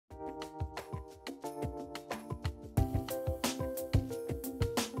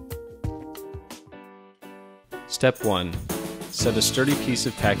Step 1. Set a sturdy piece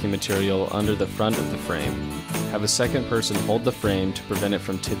of packing material under the front of the frame. Have a second person hold the frame to prevent it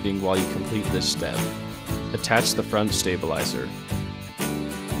from tipping while you complete this step. Attach the front stabilizer.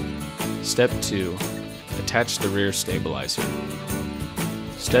 Step 2. Attach the rear stabilizer.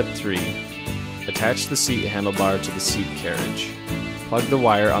 Step 3. Attach the seat handlebar to the seat carriage. Plug the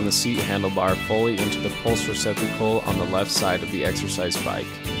wire on the seat handlebar fully into the pulse receptacle on the left side of the exercise bike.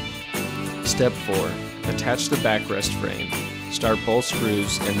 Step 4. Attach the backrest frame. Start both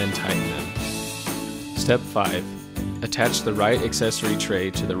screws and then tighten them. Step 5. Attach the right accessory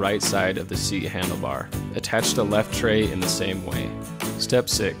tray to the right side of the seat handlebar. Attach the left tray in the same way. Step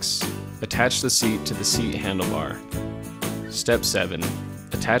 6. Attach the seat to the seat handlebar. Step 7.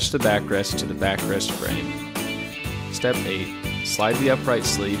 Attach the backrest to the backrest frame. Step 8. Slide the upright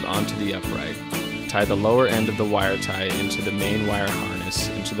sleeve onto the upright. Tie the lower end of the wire tie into the main wire harness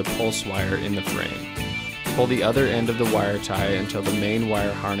into the pulse wire in the frame. Pull the other end of the wire tie until the main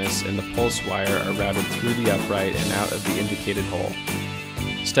wire harness and the pulse wire are routed through the upright and out of the indicated hole.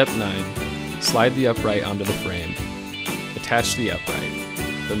 Step 9. Slide the upright onto the frame. Attach the upright.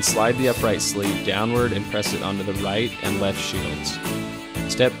 Then slide the upright sleeve downward and press it onto the right and left shields.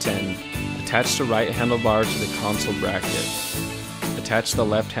 Step 10. Attach the right handlebar to the console bracket. Attach the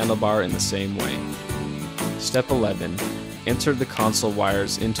left handlebar in the same way. Step 11. Insert the console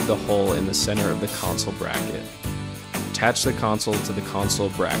wires into the hole in the center of the console bracket. Attach the console to the console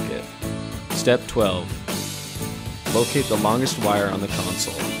bracket. Step 12. Locate the longest wire on the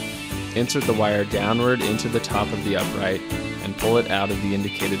console. Insert the wire downward into the top of the upright and pull it out of the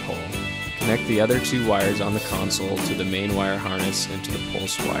indicated hole. Connect the other two wires on the console to the main wire harness and to the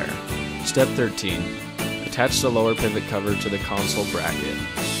pulse wire. Step 13. Attach the lower pivot cover to the console bracket.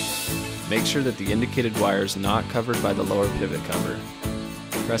 Make sure that the indicated wire is not covered by the lower pivot cover.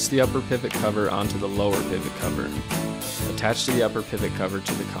 Press the upper pivot cover onto the lower pivot cover. Attach the upper pivot cover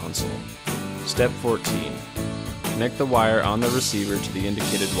to the console. Step 14. Connect the wire on the receiver to the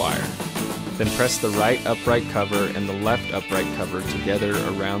indicated wire. Then press the right upright cover and the left upright cover together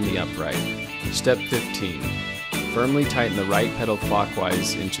around the upright. Step 15. Firmly tighten the right pedal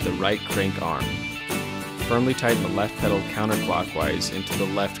clockwise into the right crank arm. Firmly tighten the left pedal counterclockwise into the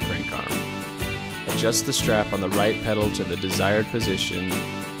left crank arm. Adjust the strap on the right pedal to the desired position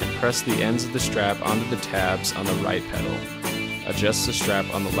and press the ends of the strap onto the tabs on the right pedal. Adjust the strap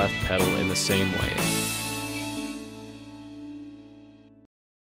on the left pedal in the same way.